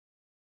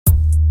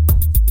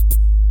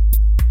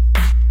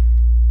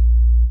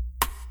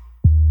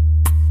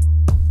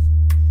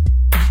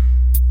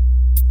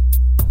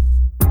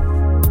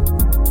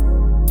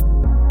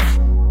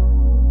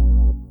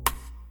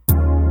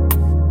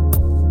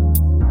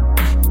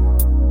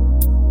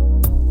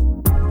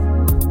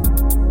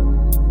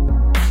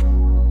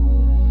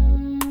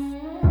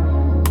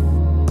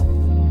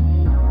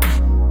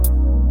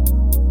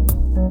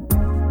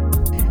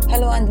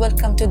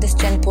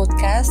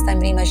podcast.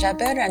 I'm Rima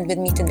Jaber, and with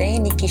me today,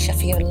 Nikki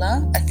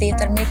Shafiullah, a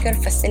theater maker,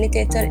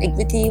 facilitator,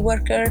 equity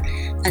worker,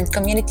 and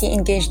community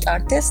engaged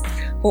artist,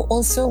 who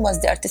also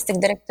was the artistic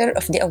director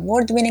of the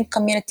award-winning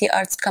community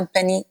arts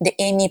company, the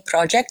Amy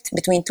Project,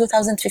 between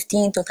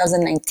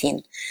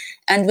 2015-2019.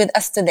 And with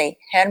us today,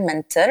 her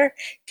mentor,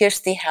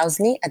 Kirsty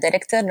Housley, a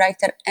director,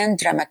 writer, and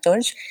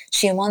dramaturge.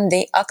 She won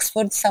the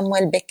Oxford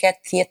Samuel Beckett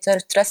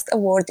Theatre Trust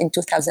Award in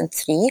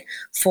 2003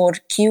 for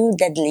Q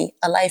Deadly,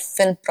 a live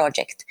film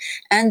project,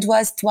 and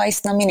was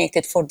twice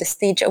nominated for the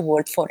Stage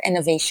Award for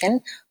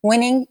Innovation,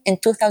 winning in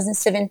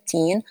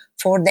 2017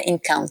 for The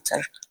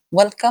Encounter.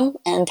 Welcome,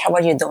 and how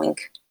are you doing?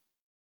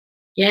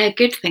 Yeah,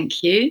 good,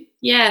 thank you.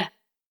 Yeah,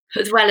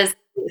 as well as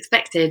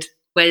expected,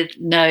 with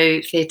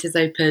no theatres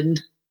open.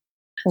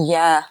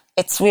 Yeah,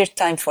 it's weird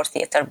time for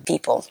theater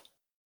people.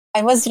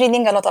 I was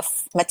reading a lot of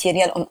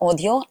material on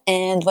audio,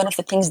 and one of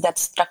the things that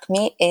struck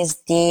me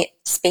is the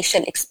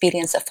spatial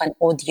experience of an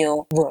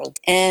audio world.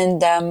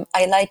 And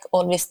I like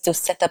always to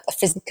set up a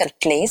physical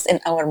place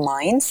in our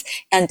minds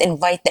and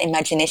invite the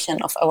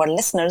imagination of our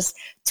listeners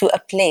to a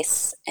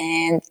place.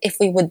 And if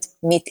we would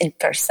meet in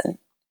person,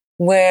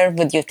 where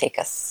would you take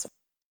us?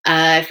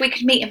 If we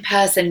could meet in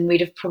person, we'd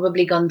have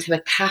probably gone to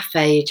a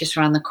cafe just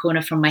around the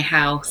corner from my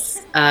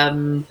house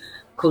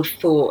called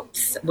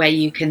Thoughts, where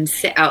you can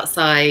sit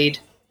outside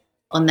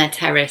on their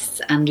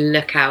terrace and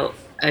look out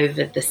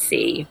over the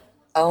sea.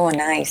 Oh,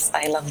 nice.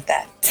 I love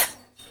that.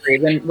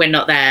 We're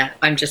not there.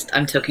 I'm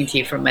talking to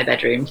you from my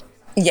bedroom.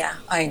 Yeah,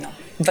 I know.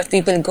 But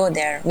we will go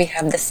there. We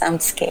have the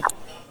soundscape.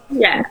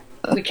 Yeah,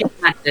 we can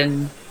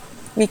imagine.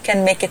 We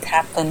can make it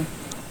happen.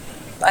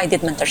 I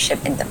did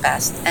mentorship in the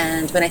past,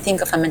 and when I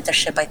think of a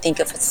mentorship, I think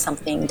of it as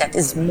something that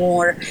is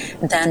more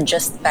than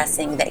just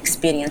passing the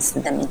experience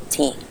to the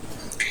mentee.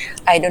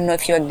 I don't know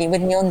if you agree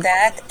with me on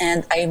that,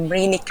 and I'm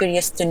really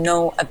curious to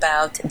know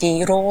about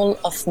the role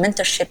of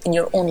mentorship in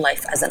your own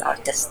life as an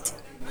artist.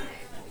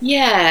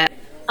 Yeah,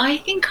 I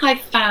think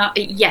I've found,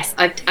 yes,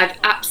 I've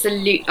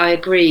absolutely, I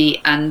agree,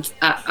 and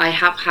I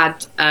have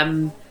had,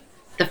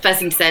 the first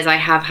thing to say is I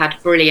have had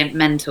brilliant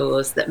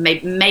mentors that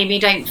maybe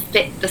don't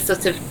fit the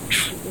sort of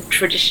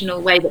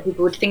traditional way that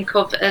people would think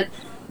of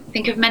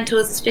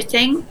mentors as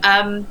fitting.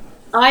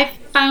 I've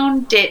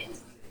found it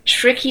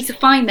tricky to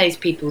find those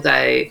people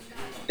though,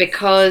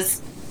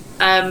 because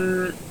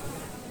I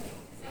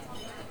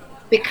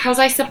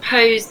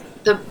suppose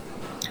the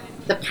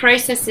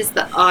processes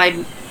that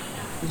I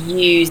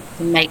use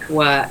to make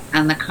work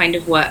and the kind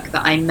of work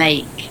that I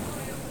make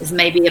is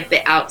maybe a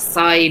bit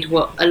outside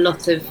what a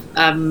lot of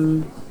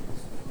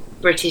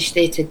British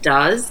theatre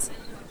does.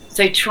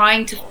 So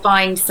trying to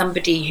find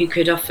somebody who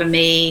could offer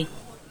me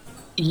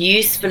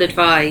useful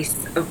advice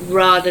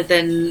rather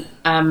than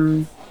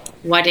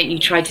why don't you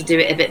try to do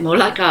it a bit more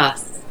like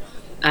us,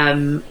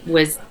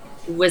 was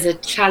a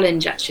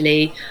challenge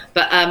actually.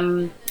 But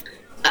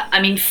I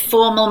mean,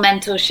 formal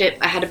mentorship,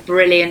 I had a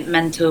brilliant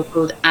mentor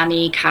called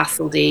Annie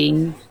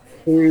Castledine,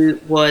 who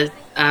was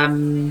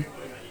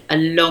a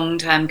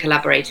long-term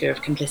collaborator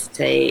of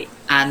Complicity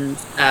and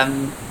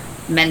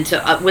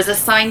mentor, was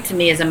assigned to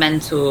me as a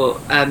mentor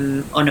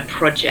on a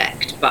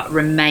project, but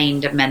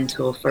remained a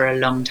mentor for a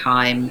long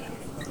time.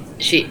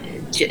 She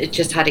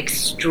just had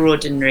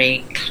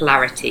extraordinary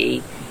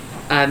clarity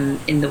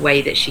in the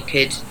way that she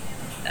could,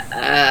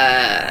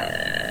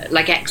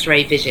 like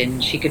X-ray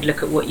vision, she could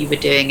look at what you were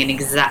doing and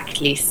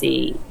exactly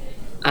see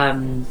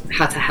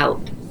how to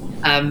help.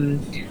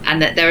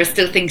 And that there are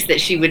still things that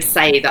she would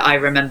say that I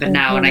remember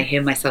now, and I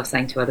hear myself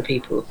saying to other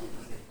people.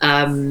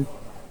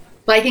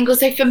 But I think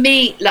also for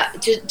me,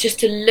 like just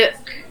to look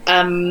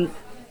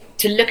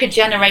a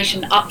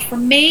generation up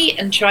from me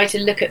and try to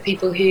look at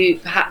people who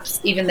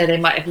perhaps, even though they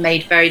might have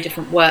made very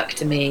different work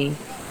to me,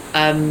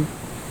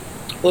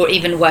 or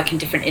even work in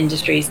different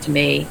industries to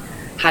me,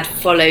 had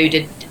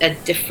followed a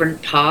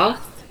different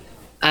path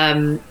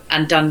and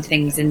done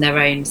things in their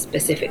own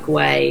specific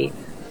way.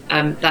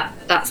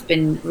 That's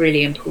been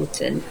really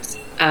important.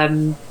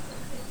 And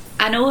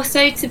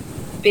also, to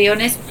be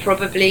honest,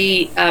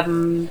 probably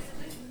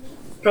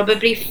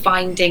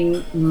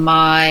finding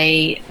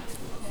my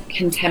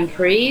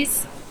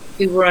contemporaries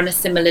who were on a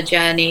similar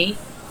journey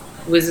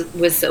was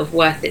sort of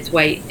worth its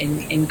weight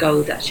in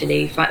gold,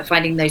 actually.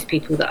 Finding those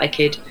people that I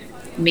could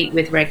meet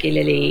with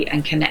regularly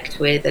and connect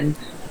with, and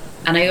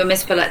I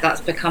almost feel like that's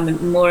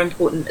become more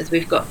important as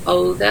we've got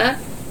older.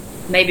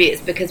 Maybe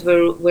it's because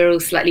we're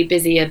all slightly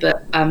busier,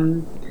 but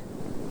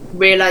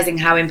realizing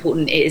how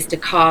important it is to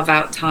carve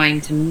out time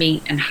to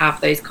meet and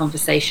have those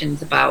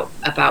conversations about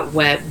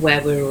where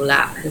we're all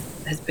at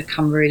has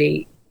become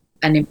really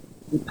an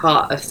important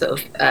part of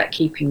sort of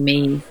keeping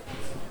me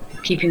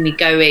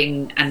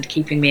going and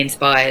keeping me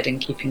inspired and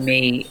keeping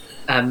me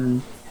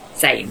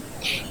sane.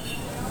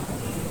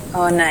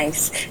 Oh,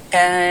 nice.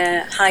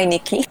 Hi,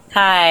 Nikki.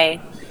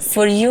 Hi.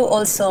 For you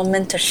also,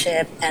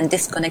 mentorship and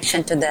this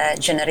connection to the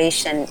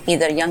generation,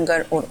 either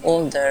younger or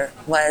older,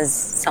 was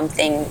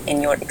something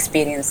in your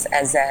experience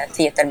as a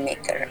theater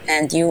maker,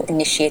 and you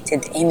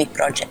initiated Amy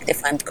Project,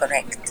 if I'm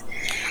correct.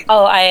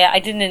 Oh, I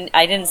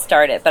didn't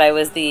start it, but I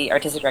was the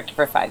artistic director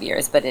for 5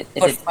 years. But it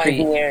For did 5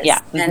 years.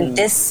 yeah. And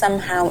this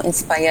somehow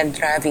inspired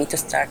Ravi to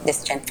start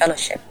this Gen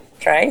Fellowship,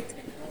 right?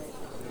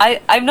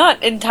 I'm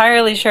not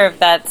entirely sure if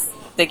that's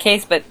the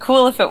case, but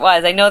cool if it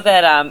was. I know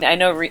that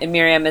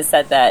Miriam has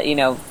said that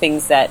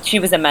things that she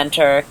was a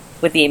mentor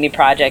with the Amy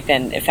Project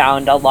and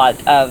found a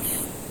lot of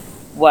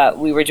what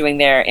we were doing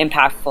there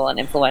impactful and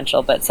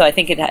influential. But so I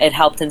think it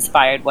helped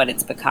inspired what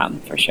it's become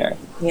for sure.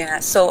 Yeah.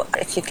 So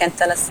if you can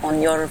tell us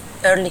on your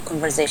early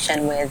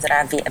conversation with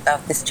Ravi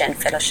about this Gen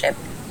Fellowship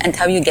and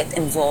how you get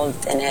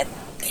involved in it.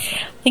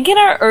 I think in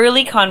our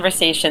early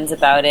conversations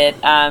about it,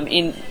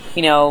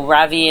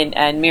 Ravi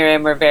and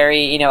Miriam were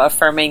very,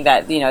 affirming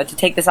that, to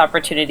take this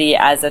opportunity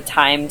as a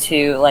time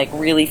to like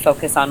really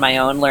focus on my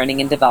own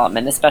learning and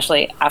development,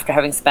 especially after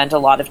having spent a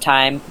lot of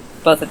time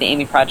both at the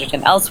Amy Project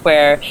and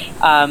elsewhere,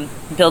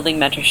 building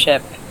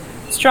mentorship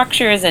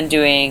structures and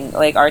doing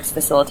like arts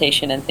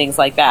facilitation and things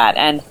like that.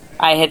 And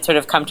I had sort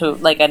of come to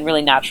like a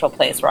really natural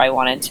place where I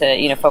wanted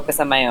to, focus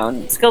on my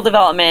own skill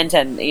development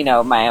and,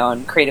 my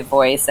own creative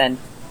voice and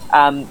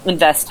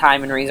invest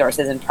time and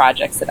resources in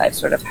projects that I've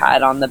sort of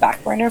had on the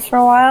back burner for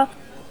a while.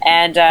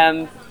 And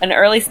an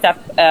early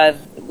step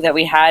that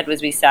we had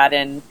was we sat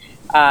in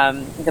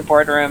the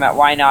boardroom at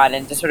Why Not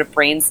and just sort of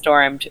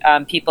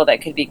brainstormed people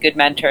that could be good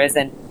mentors.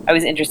 And I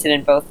was interested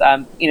in both,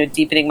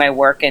 deepening my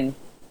work in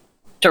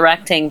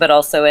directing, but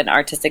also in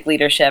artistic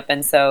leadership.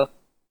 And so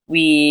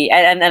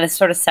and a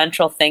sort of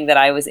central thing that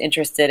I was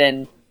interested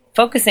in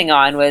focusing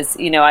on was,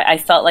 I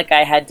felt like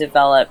I had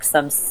developed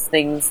some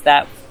things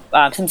that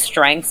some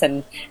strengths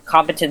and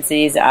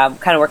competencies,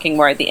 kind of working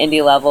more at the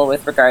indie level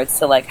with regards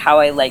to like how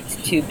I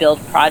liked to build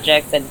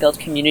projects and build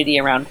community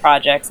around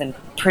projects and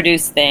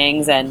produce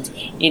things, and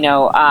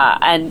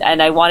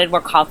and I wanted more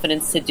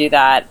confidence to do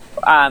that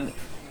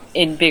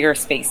in bigger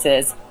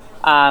spaces.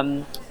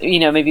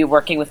 Maybe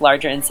working with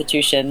larger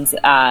institutions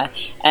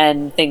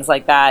and things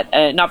like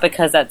that. Not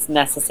because that's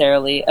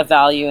necessarily a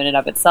value in and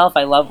of itself.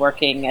 I love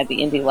working at the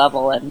indie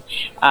level and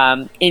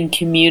in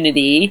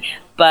community.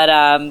 But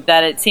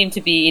that it seemed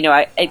to be,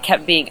 it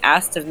kept being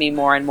asked of me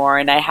more and more,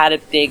 and I had a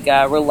big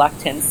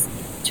reluctance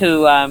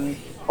to,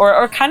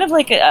 or kind of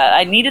like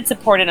I needed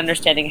support in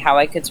understanding how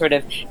I could sort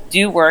of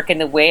do work in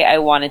the way I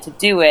wanted to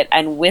do it,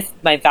 and with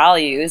my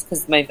values,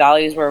 because my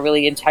values were a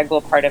really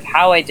integral part of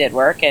how I did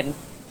work and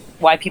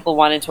why people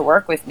wanted to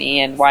work with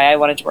me and why I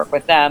wanted to work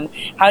with them.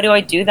 How do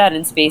I do that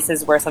in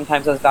spaces where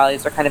sometimes those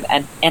values are kind of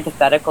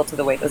antithetical to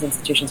the way those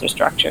institutions are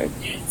structured?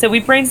 So we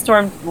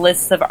brainstormed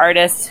lists of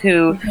artists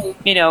who,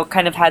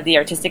 kind of had the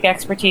artistic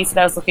expertise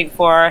that I was looking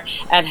for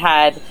and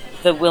had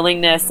the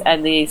willingness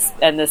and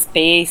the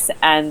space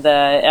and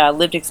the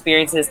lived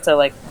experiences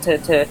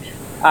to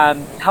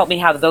help me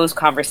have those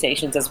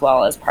conversations as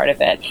well as part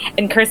of it.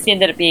 And Kirsty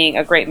ended up being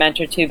a great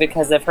mentor too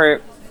because of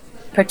her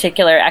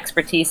particular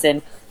expertise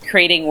in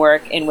creating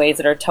work in ways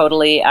that are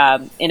totally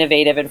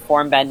innovative and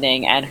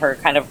form-bending, and her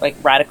kind of like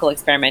radical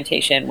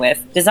experimentation with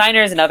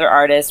designers and other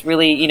artists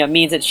really,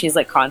 means that she's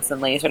like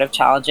constantly sort of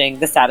challenging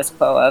the status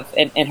quo of,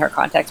 in her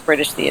context,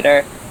 British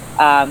theater.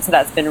 So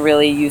that's been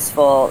really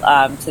useful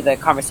to the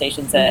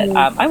conversations that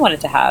I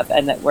wanted to have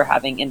and that we're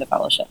having in the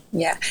fellowship.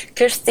 Yeah,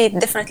 Kirsty,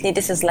 definitely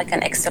this is like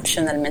an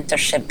exceptional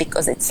mentorship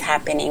because it's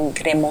happening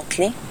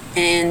remotely.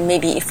 And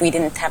maybe if we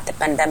didn't have the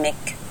pandemic,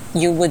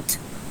 you would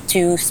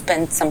to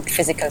spend some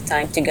physical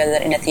time together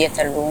in a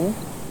theater room.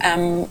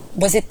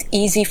 Was it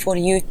easy for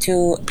you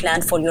to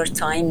plan for your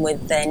time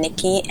with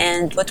Nikki?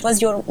 And what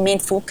was your main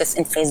focus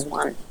in phase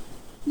one?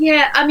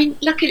 Yeah, I mean,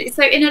 luckily,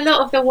 so in a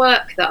lot of the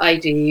work that I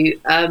do,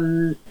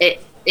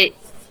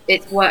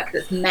 it's work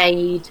that's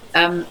made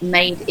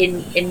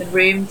in the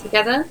room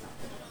together.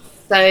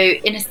 So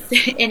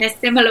in a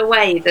similar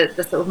way that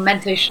the sort of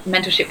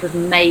mentorship was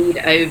made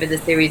over the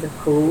series of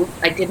calls,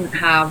 I didn't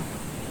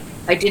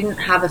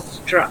have a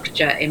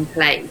structure in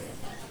place.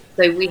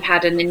 So we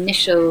had an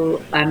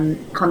initial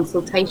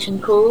consultation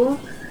call,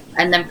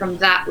 and then from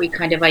that we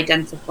kind of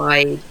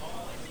identified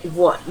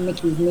what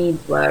Nikki's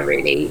needs were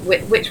really,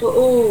 which were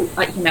all,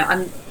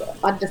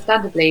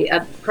 understandably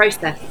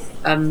process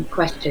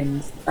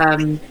questions.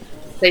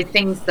 So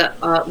things that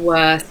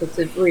were sort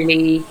of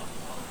really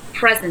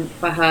present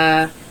for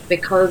her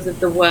because of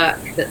the work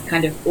that's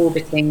kind of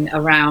orbiting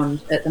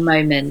around at the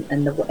moment,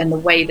 and the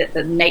way that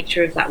the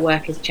nature of that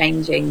work is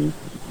changing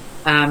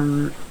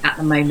at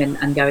the moment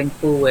and going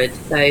forward.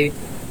 So,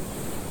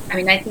 I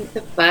mean, I think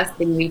the first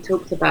thing we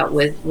talked about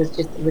was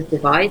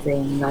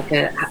devising, like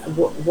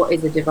what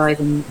is a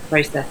devising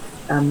process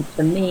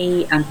for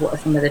me, and what are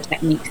some of the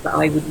techniques that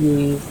I would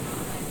use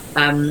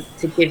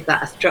to give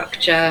that a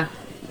structure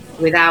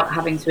without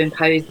having to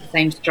impose the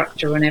same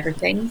structure on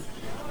everything.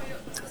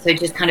 So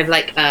just kind of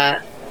like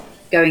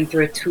going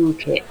through a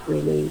toolkit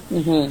really,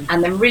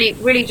 and then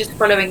really just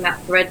following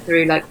that thread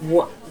through, like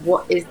what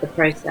is the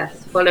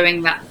process,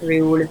 following that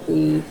through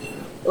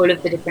all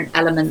of the different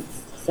elements.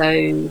 So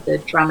the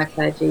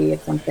dramaturgy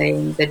of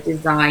something, the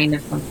design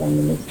of something,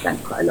 and we've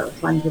spent quite a lot of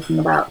time talking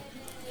about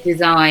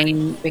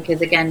design,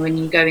 because again, when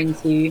you go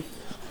into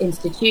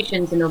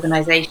institutions and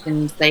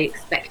organizations, they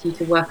expect you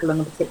to work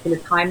along a particular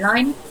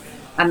timeline,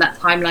 and that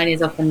timeline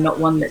is often not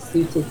one that's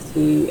suited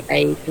to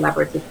a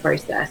collaborative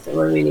process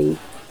or a really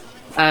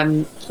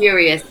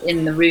curious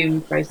in the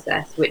room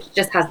process, which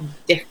just has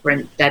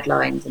different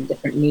deadlines and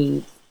different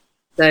needs.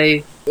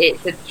 So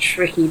it's a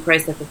tricky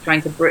process of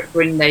trying to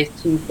bring those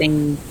two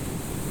things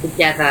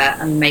together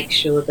and make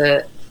sure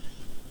that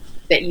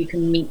you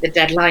can meet the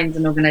deadlines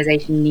an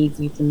organization needs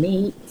you to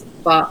meet,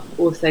 but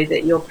also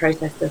that your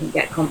process doesn't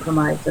get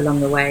compromised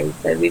along the way.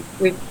 So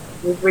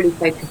we've really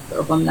focused sort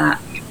of on that,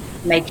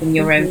 making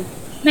your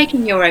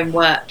own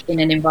work in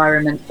an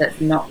environment that's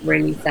not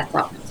really set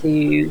up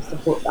to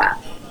support that.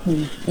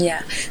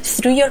 Yeah.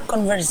 Through your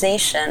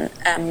conversation,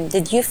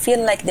 did you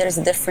feel like there's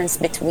a difference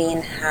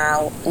between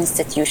how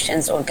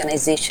institutions,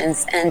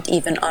 organizations, and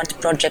even art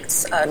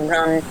projects are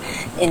run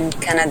in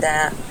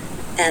Canada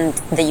and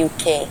the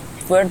UK?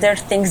 Were there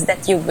things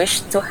that you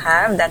wish to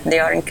have that they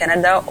are in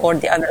Canada, or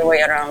the other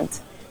way around?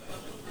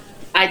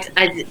 I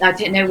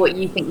don't know what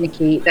you think,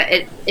 Nikki. That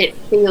it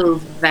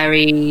feels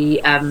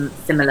very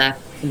similar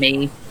to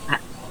me.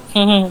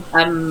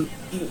 Mm-hmm.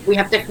 We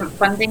have different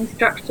funding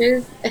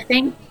structures, I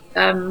think.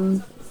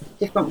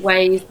 Different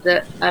ways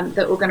that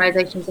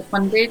organisations are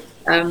funded,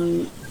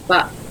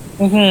 but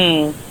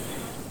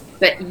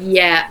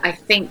yeah, I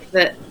think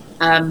that.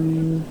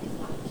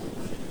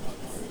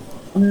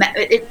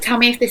 Tell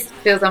me if this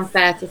feels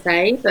unfair to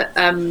say, but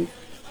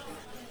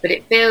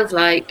it feels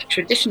like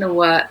traditional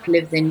work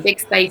lives in big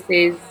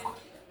spaces,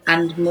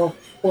 and more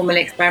formal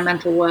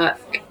experimental work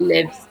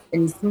lives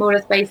in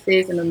smaller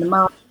spaces and on the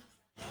margin.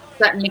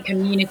 Certainly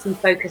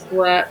community-focused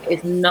work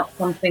is not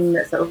something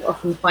that sort of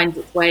often finds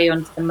its way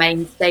onto the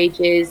main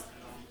stages.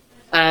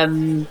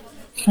 Like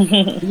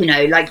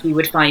you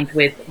would find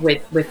with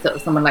sort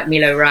of someone like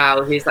Milo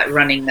Rao, who's like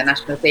running the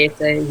National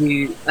Theatre,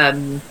 who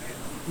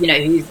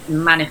whose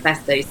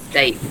manifesto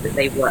states that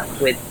they work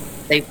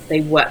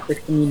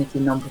with community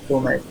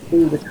non-performers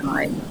all the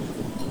time.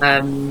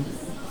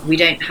 We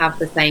don't have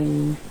the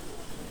same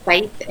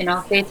faith in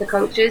our theatre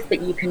cultures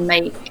that you can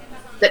make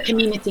that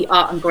community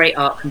art and great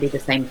art can be the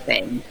same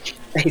thing.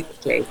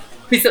 Basically,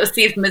 we sort of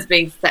see them as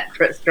being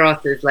separate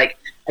stratas. Like,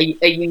 are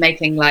you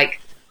making like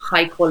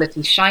high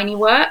quality shiny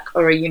work,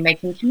 or are you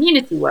making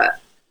community work?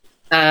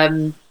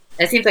 It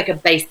seems like a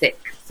basic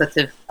sort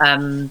of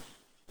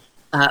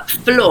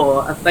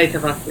flaw of both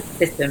of our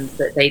systems,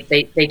 that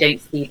they don't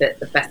see that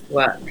the best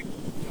work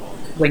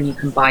when you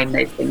combine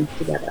those things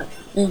together.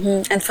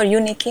 Mm-hmm. And for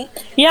you, Nikki?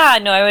 Yeah,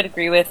 no, I would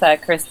agree with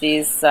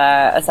Kirsty's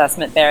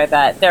assessment there,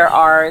 that there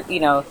are,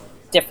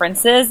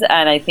 differences,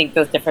 and I think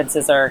those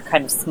differences are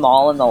kind of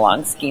small in the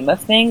long scheme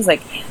of things.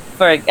 Like,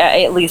 for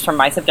at least from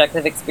my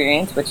subjective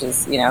experience, which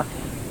is,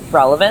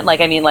 relevant. Like,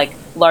 I mean, like,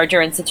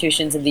 larger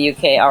institutions in the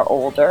UK are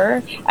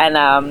older, and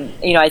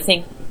I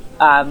think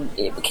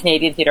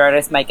Canadian theatre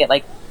artists might get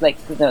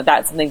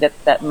that's something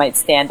that might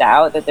stand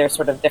out, that there's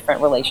sort of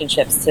different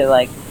relationships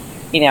to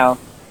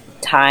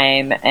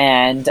time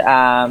and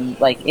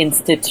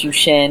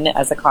institution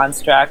as a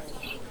construct,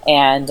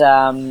 and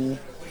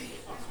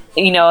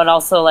and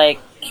also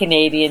like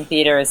Canadian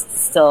theatre is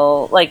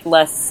still like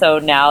less so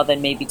now than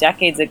maybe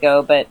decades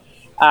ago, but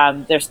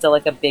there's still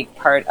like a big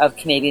part of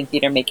Canadian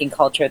theatre making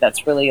culture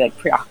that's really like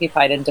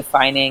preoccupied in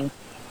defining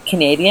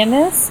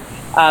Canadianness,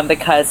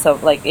 because so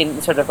like in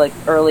sort of like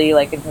early,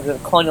 like in terms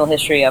of colonial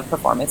history of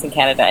performance in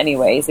Canada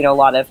anyways, a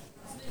lot of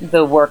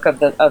the work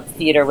of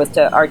theatre was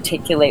to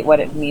articulate what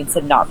it means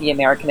to not be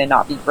American and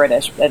not be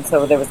British, and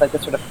so there was like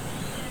this sort of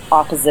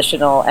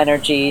oppositional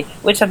energy,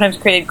 which sometimes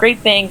created great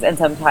things and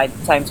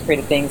sometimes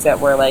created things that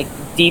were like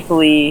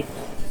deeply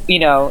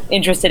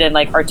interested in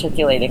like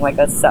articulating like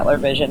a settler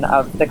vision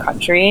of the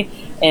country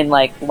in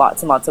like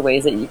lots and lots of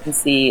ways that you can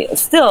see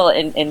still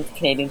in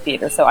Canadian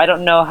theatre. So I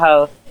don't know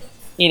how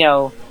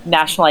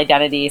national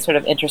identity sort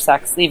of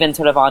intersects even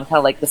sort of on kind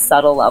of like the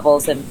subtle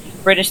levels in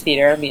British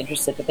theatre. I'd be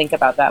interested to think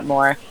about that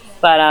more,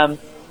 but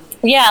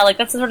yeah, like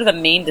that's sort of the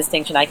main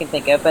distinction I can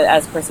think of. But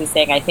as Percy's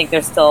saying, I think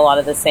there's still a lot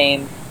of the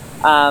same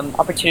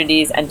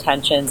opportunities and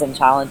tensions and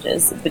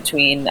challenges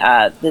between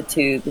the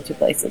two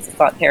places. It's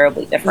not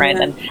terribly different,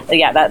 and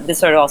that this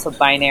sort of also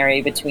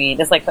binary between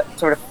this like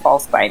sort of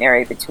false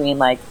binary between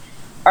like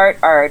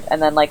art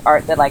and then like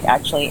art that like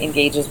actually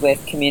engages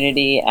with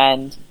community,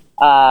 and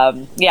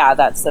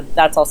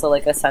that's also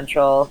like a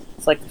central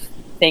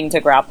thing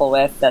to grapple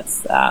with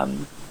that's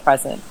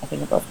present, I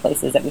think, in both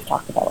places that we've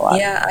talked about a lot.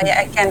 Yeah,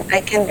 I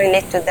can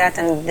relate to that,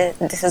 and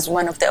this is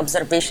one of the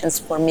observations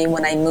for me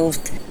when I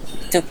moved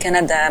to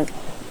Canada,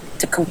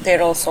 to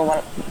compare also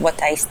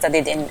what I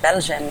studied in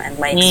Belgium and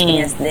my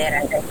experience there,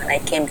 and then when I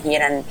came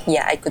here, and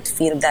I could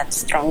feel that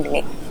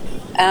strongly.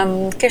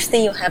 Kirsty,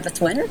 you have a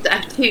twin? I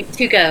have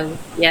two girls,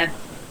 yeah.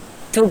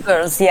 Two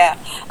girls, yeah.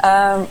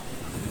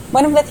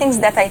 One of the things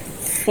that I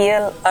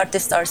feel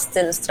artists are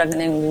still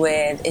struggling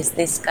with is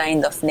this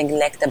kind of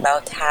neglect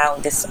about how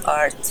this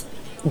art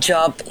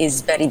job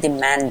is very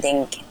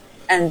demanding.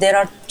 And there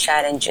are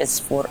challenges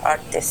for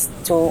artists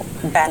to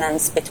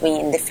balance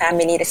between the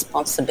family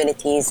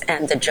responsibilities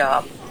and the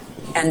job.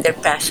 and their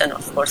passion,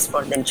 of course,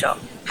 for the job.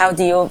 How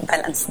do you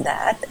balance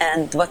that,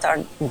 and what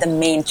are the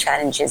main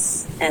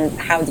challenges, and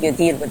how do you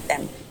deal with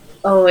them?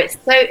 Oh, it's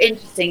so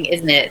interesting,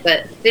 isn't it?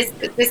 That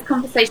this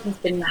conversation's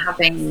been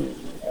having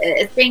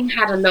it's being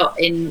had a lot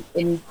in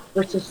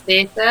British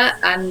theatre,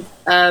 and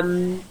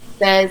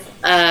there's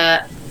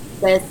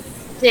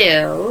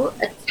still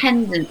a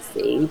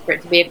tendency for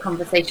it to be a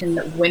conversation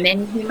that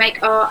women who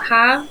make art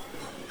have,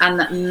 and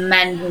that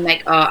men who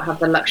make art have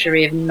the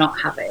luxury of not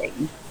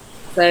having.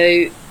 So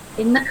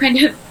in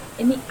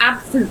the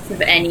absence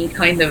of any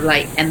kind of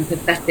like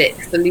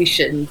empathetic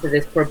solution to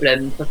this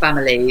problem for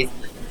families,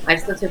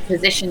 I've sort of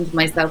positioned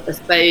myself, I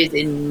suppose,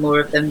 in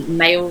more of the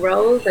male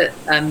role. That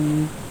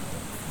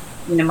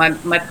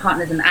my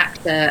partner's an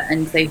actor,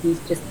 and so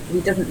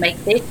he doesn't make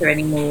theatre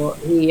anymore.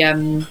 He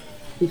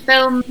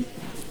films.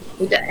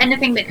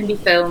 Anything that can be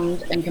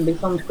filmed and can be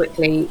filmed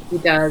quickly, he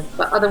does.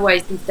 But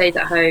otherwise, he stays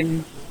at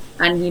home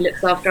and he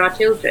looks after our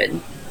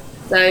children.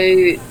 So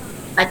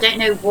I don't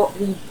know what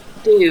we'd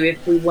do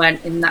if we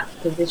weren't in that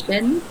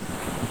position.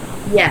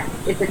 Yeah,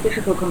 it's a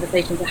difficult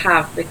conversation to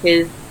have,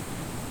 because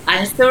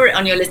I saw it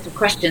on your list of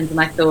questions and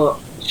I thought,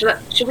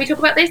 should we talk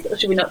about this or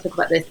should we not talk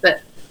about this?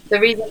 But the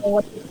reason I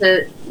wanted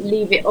to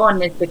leave it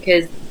on is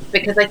because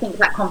I think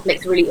that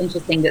conflict's really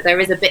interesting, that there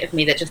is a bit of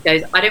me that just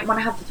goes, I don't want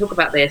to have to talk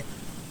about this.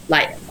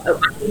 Like, I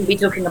wouldn't be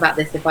talking about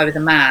this if I was a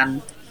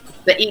man.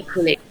 But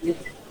equally,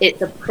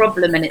 it's a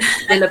problem, and it's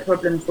still a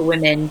problem for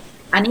women.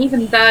 And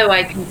even though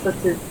I can sort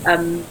of,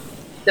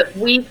 that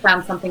we've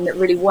found something that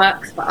really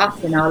works for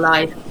us in our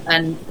life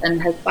and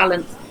has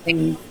balanced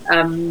things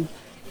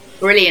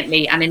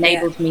brilliantly and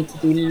enabled me to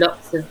do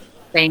lots of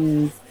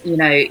things,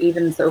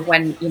 even sort of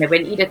when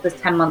Edith was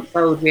 10 months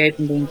old, we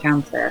opened the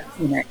Encounter,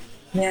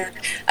 Yeah,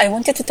 I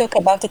wanted to talk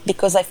about it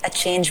because a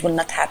change will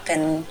not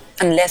happen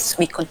unless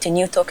we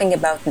continue talking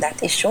about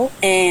that issue.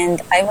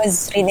 And I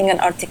was reading an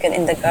article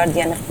in The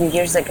Guardian a few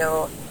years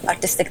ago.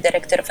 Artistic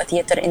director of a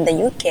theatre in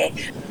the UK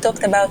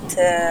talked about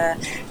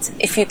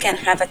if you can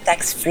have a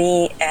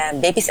tax-free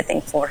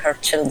babysitting for her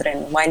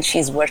children while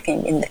she's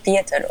working in the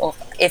theatre, or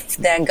if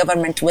the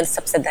government will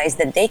subsidize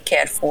the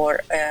daycare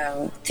for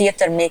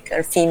theatre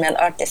maker female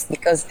artists,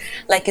 because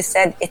like you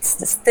said,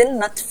 it's still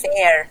not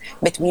fair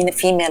between a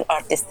female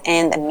artist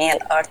and a male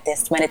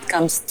artist when it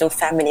comes to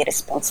family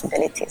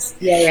responsibilities.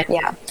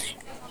 Yeah.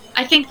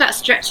 I think that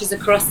stretches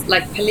across,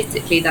 like,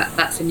 politically,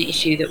 that's an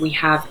issue that we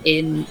have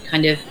in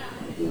kind of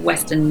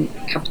Western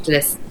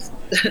capitalist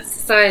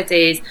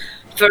societies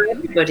for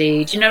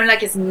everybody. Do you know,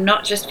 like, it's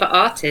not just for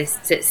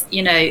artists, it's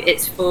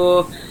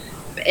for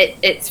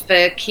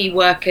key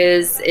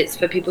workers, it's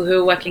for people who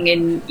are working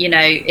in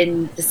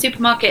the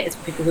supermarket, it's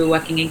for people who are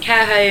working in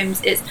care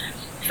homes, it's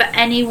for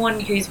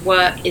anyone whose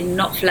work is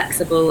not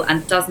flexible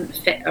and doesn't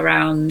fit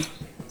around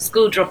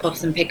school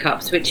drop-offs and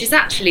pickups, which is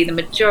actually the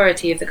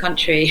majority of the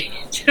country.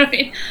 Do you know what I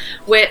mean?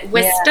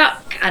 We're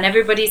stuck, and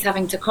everybody's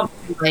having to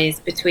compromise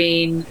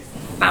between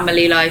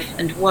family life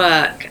and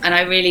work. And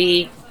I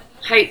really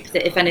hope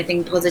that if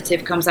anything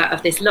positive comes out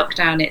of this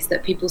lockdown, it's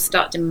that people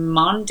start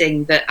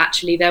demanding that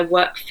actually their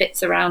work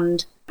fits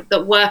around,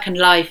 that work and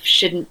life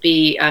shouldn't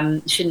be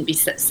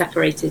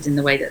separated in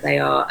the way that they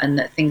are, and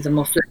that things are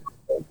more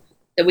flexible,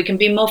 that we can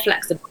be more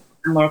flexible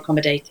and more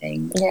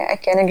accommodating. Yeah, I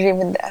can agree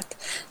with that.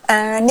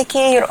 Nikki,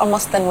 you're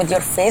almost done with your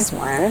phase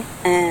 1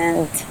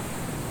 and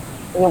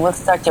you will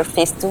start your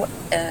phase 2.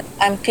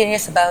 I'm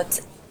curious about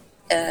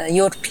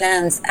your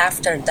plans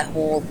after the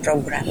whole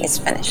program is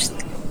finished.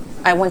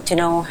 I want to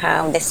know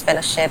how this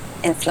fellowship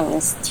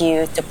influenced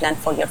you to plan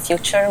for your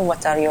future.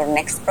 What are your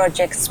next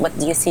projects? What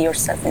do you see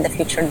yourself in the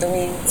future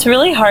doing? It's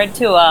really hard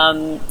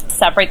to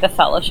separate the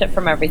fellowship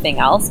from everything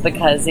else,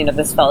 because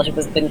this fellowship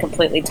has been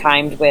completely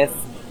timed with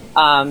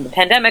the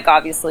pandemic,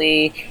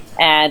 obviously,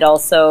 and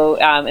also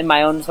in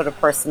my own sort of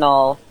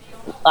personal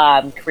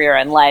career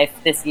and life.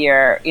 This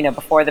year,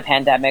 before the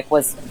pandemic,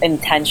 was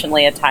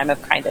intentionally a time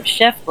of kind of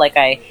shift. Like,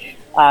 I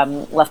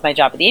left my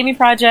job at the Amy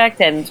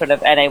Project and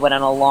I went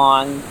on a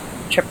long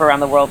trip around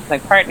the world with my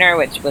partner,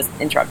 which was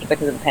interrupted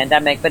because of the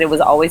pandemic. But it was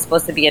always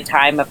supposed to be a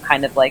time of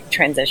kind of like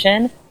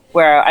transition,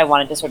 where I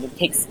wanted to sort of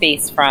take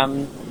space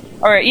from,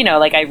 or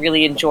I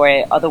really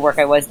enjoy the work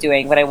I was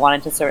doing, but I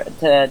wanted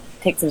to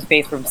take some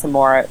space from some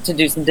more, to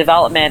do some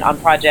development on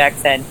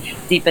projects and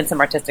deepen some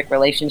artistic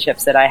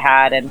relationships that I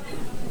had, and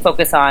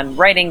focus on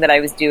writing that I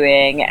was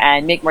doing,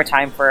 and make more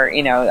time for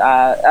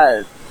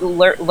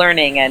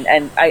learning,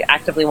 and I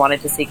actively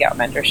wanted to seek out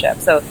mentorship.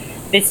 So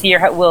this year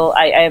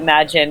I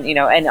imagine,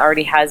 and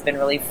already has been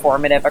really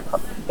formative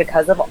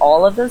because of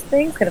all of those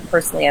things, kind of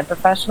personally and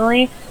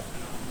professionally.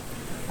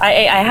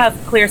 I have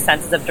clear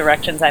senses of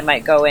directions I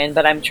might go in,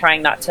 but I'm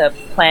trying not to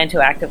plan too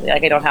actively.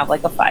 Like, I don't have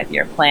like a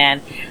 5-year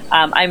plan.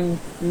 I'm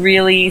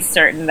really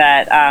certain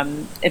that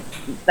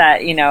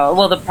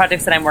the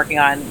projects that I'm working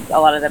on, a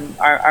lot of them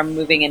are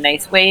moving in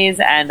nice ways,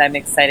 and I'm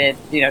excited,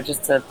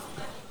 just to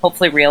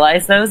hopefully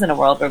realize those in a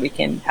world where we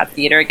can have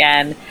theater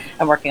again.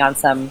 I'm working on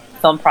some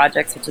film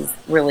projects, which is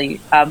really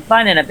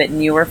fun and a bit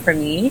newer for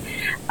me.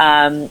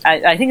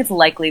 I think it's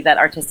likely that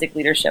artistic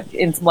leadership,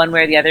 in one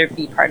way or the other,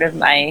 be part of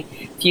my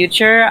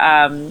future.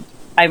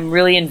 I'm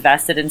really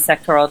invested in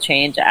sectoral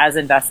change. I'm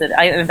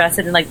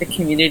invested in like the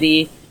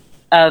community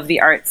of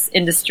the arts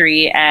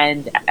industry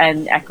and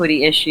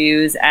equity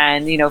issues,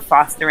 and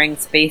fostering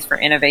space for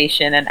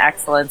innovation and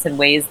excellence in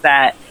ways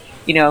that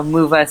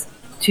move us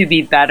to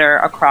be better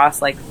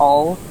across like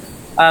all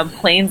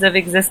planes of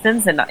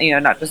existence, and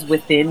not just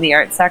within the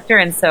art sector.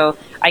 And so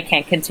I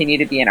can't continue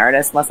to be an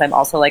artist unless I'm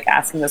also like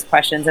asking those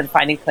questions and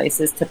finding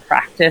places to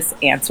practice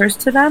answers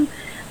to them.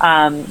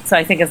 So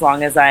I think as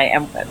long as I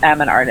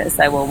am an artist,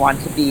 I will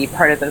want to be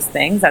part of those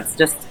things. That's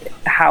just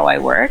how I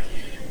work.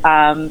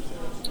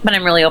 But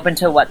I'm really open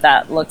to what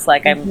that looks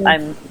like. I'm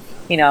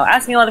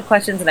asking a lot of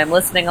questions, and I'm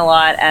listening a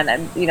lot, and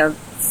I'm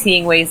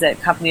seeing ways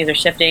that companies are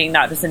shifting,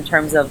 not just in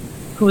terms of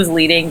who's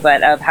leading,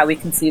 but of how we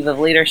conceive of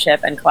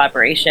leadership and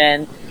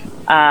collaboration.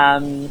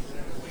 So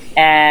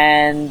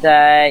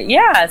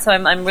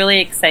I'm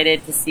really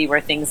excited to see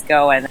where things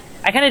go. And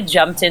I kind of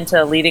jumped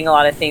into leading a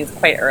lot of things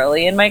quite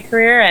early in my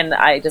career, and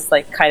I just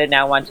like kind of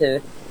now want to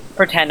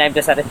pretend I'm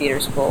just at a theater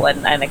school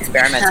and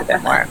experiment a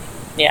bit more.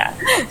 Yeah.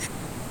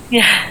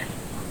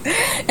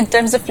 In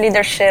terms of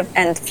leadership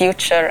and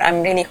future,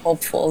 I'm really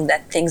hopeful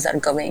that things are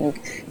going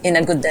in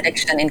a good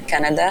direction in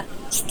Canada.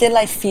 Still,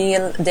 I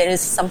feel there is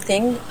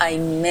something I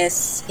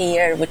miss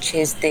here, which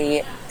is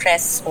the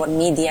press or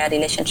media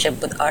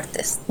relationship with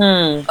artists.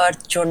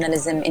 Art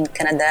journalism in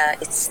Canada,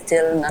 it's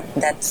still not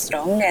that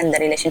strong, and the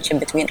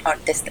relationship between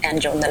artists and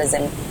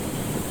journalism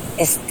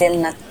is still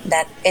not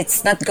that,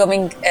 it's not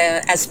going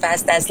as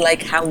fast as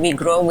like how we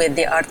grow with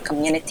the art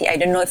community. I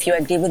don't know if you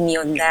agree with me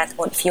on that,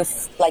 or if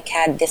you've like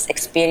had this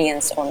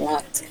experience or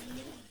not.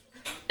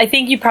 I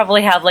think you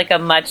probably have like a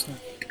much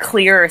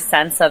clearer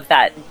sense of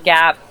that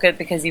gap,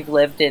 because you've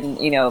lived in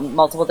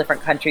multiple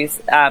different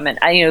countries, and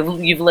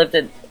you've lived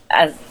in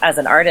as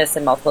an artist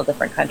in multiple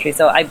different countries.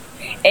 So I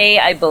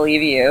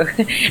believe you,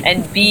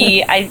 and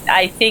B,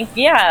 I think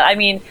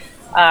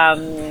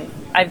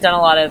I've done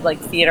a lot of like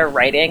theater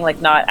writing,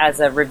 like not as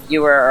a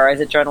reviewer or as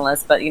a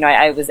journalist, but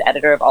I was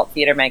editor of Alt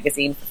Theater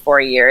magazine for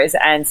 4 years,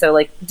 and so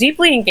like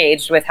deeply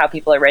engaged with how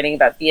people are writing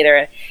about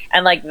theater,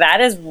 and like that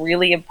is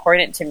really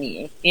important to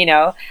me.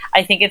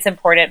 I think it's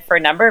important for a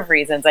number of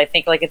reasons. I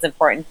think like it's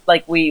important,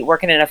 like we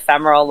work in an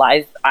ephemeral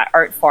live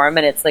art form,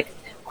 and it's like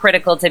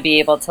critical to be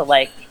able to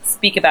like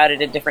speak about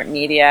it in different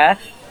media,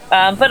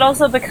 but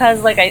also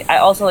because like I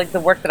also like the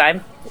work that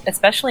I'm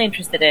especially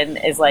interested in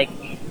is like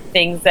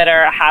things that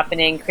are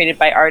happening, created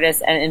by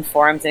artists and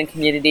informed in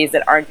communities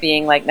that aren't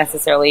being like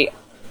necessarily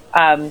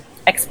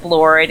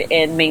explored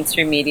in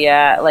mainstream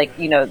media, like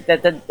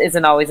that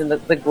isn't always in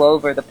the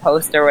Globe or the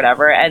Post or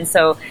whatever. And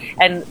so,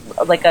 and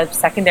like a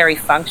secondary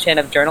function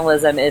of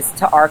journalism is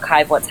to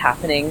archive what's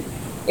happening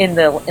in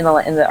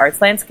the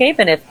arts landscape.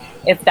 And if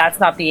that's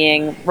not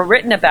being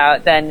written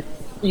about, then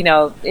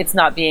it's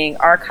not being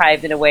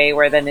archived in a way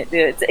where then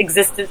its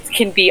existence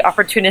can be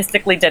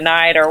opportunistically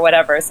denied or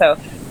whatever. So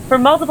for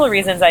multiple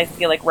reasons, I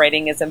feel like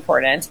writing is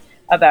important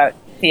about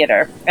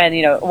theater, and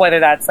whether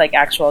that's like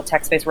actual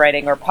text-based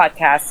writing or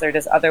podcasts or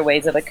just other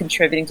ways of like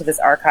contributing to this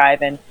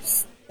archive, and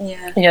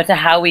to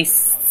how we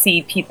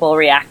see people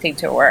reacting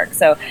to work.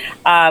 So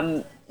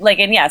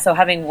so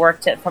having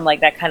worked it from like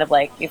that kind of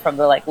like from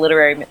the like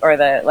literary or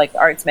the like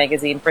arts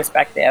magazine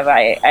perspective,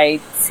 I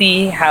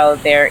see how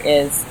there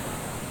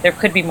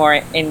could be more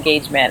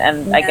engagement,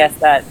 and I guess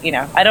that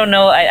I don't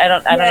know. I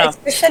don't know.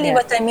 Especially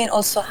what I mean,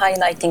 also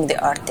highlighting the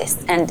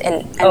artists and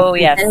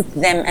present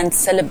them and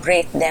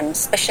celebrate them,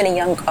 especially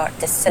young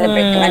artists.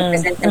 Celebrate them and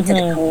present them to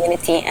the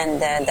community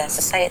and the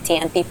society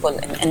and people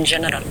in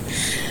general.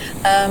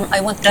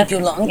 I won't keep you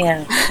long.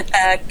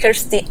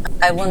 Kirsty,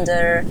 I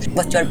wonder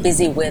what you're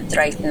busy with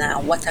right now.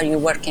 What are you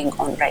working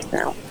on right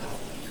now?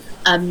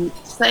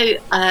 So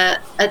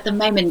at the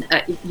moment,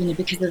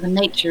 because of the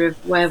nature of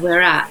where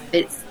we're at,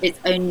 it's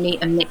only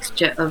a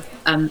mixture of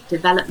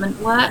development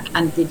work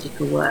and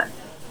digital work.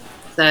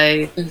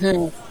 So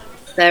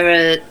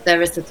there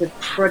are sort of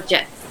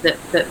projects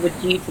that were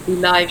due to be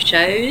live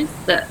shows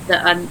that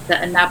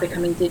are now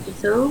becoming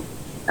digital,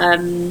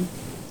 and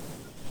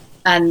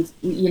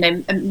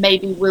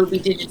maybe will be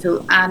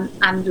digital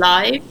and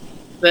live,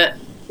 but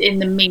in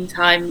the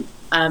meantime,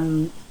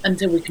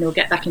 until we can all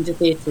get back into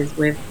theatres,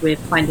 we're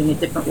finding a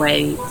different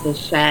way to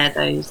share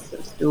those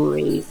sort of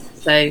stories.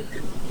 So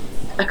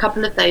a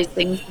couple of those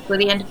things before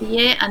the end of the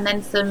year, and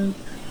then some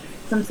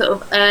sort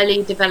of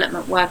early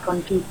development work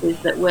on pieces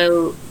that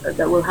will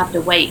have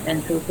to wait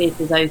until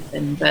theatres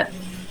open. But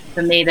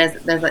for me,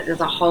 there's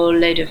a whole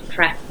load of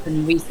prep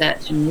and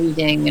research and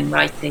reading and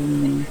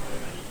writing and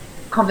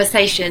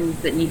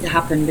conversations that need to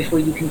happen before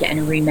you can get in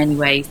a room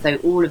anyway. So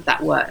all of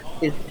that work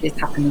is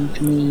happening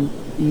for me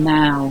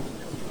now.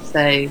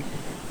 So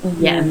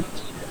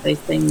those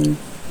things.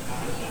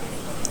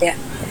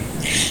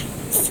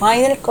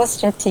 final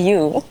question to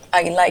you.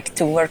 I like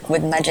to work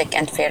with magic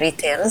and fairy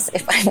tales.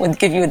 If I would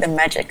give you the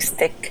magic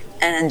stick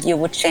and you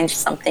would change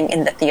something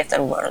in the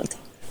theater world,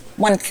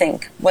 one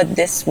thing, what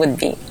this would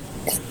be?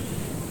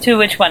 To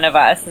which one of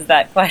us is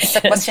that question?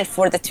 It's a question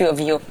for the two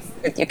of you,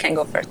 but you can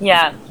go first.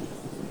 Yeah.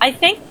 I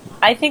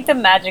think the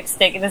magic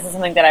stick, and this is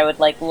something that I would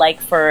like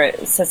for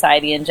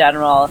society in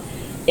general,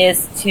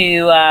 is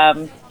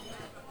to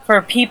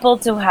for people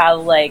to have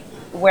like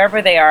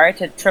wherever they are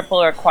to triple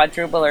or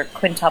quadruple or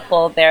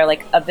quintuple their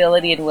like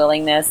ability and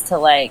willingness to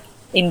like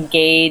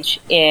engage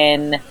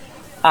in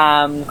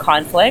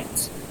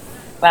conflict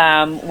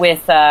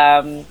with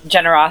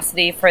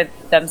generosity for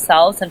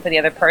themselves and for the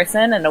other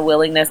person, and a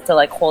willingness to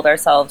like hold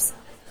ourselves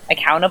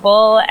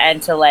accountable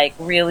and to like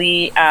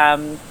really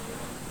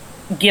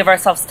give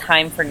ourselves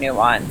time for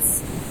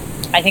nuance.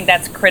 I think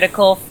that's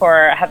critical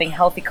for having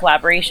healthy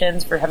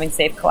collaborations, for having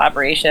safe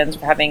collaborations,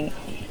 for having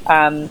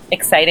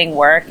exciting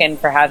work, and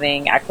for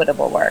having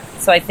equitable work.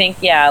 So I think,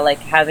 yeah, like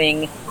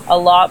having a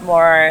lot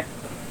more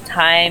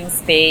time,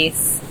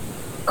 space,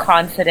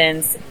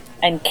 confidence,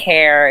 and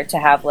care to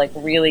have like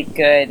really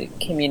good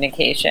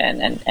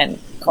communication and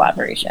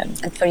collaboration.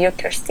 And for you,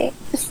 Kirsty?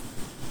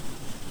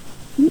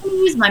 I'm going to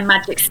use my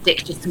magic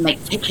stick just to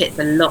make tickets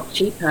a lot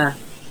cheaper.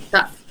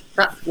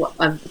 That's what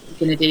I'm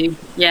going to do.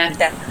 Yeah.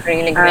 That's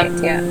really great,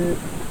 yeah.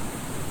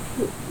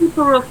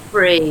 Cheaper or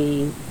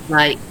free,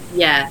 like,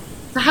 yeah.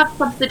 To have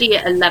subsidy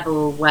at a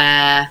level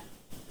where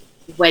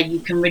you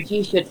can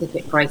reduce your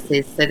ticket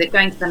prices so that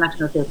going to the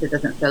National Theatre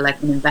doesn't feel like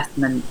an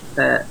investment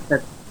for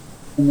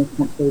in this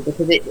country,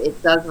 because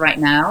it does right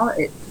now.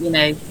 It's, you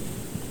know,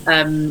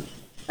 and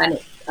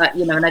it's,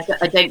 you know, and I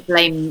don't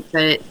blame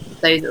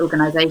those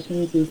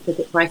organisations whose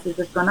ticket prices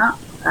have gone up.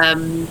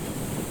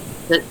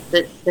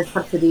 The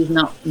subsidy is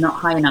not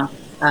high enough.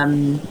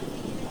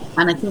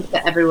 And I think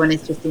that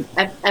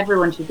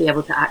everyone should be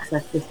able to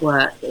access this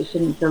work. It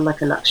shouldn't feel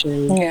like a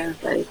luxury. Yeah.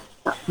 So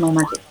that's my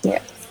magic.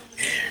 Yeah.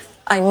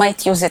 I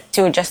might use it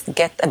to just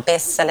get a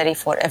base salary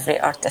for every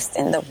artist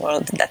in the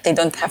world, that they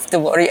don't have to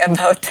worry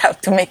about how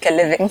to make a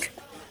living.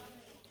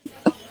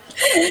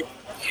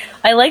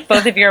 I like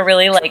both of your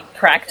really like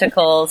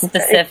practical,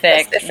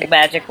 specific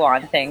magic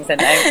wand things,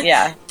 and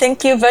yeah.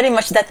 Thank you very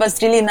much. That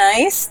was really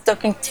nice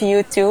talking to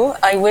you too.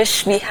 I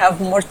wish we have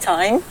more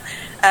time,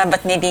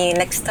 but maybe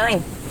next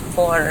time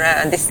for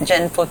this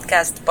Gen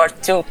podcast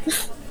part 2.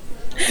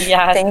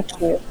 Yeah. Thank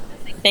you.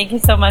 Thank you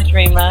so much,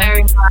 Rima.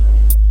 Very much.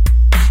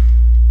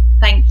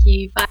 Thank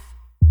you. Bye.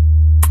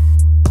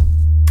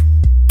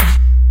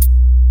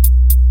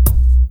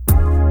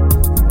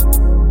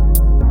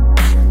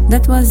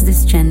 That was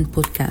This Gen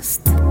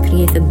podcast,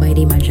 created by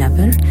Rima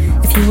Jaber.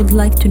 If you would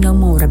like to know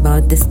more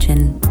about This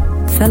Gen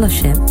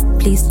Fellowship,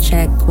 please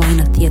check Why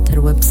Not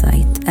Theatre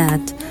website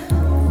at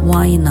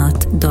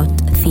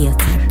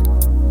whynot.theatre.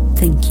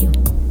 Thank you.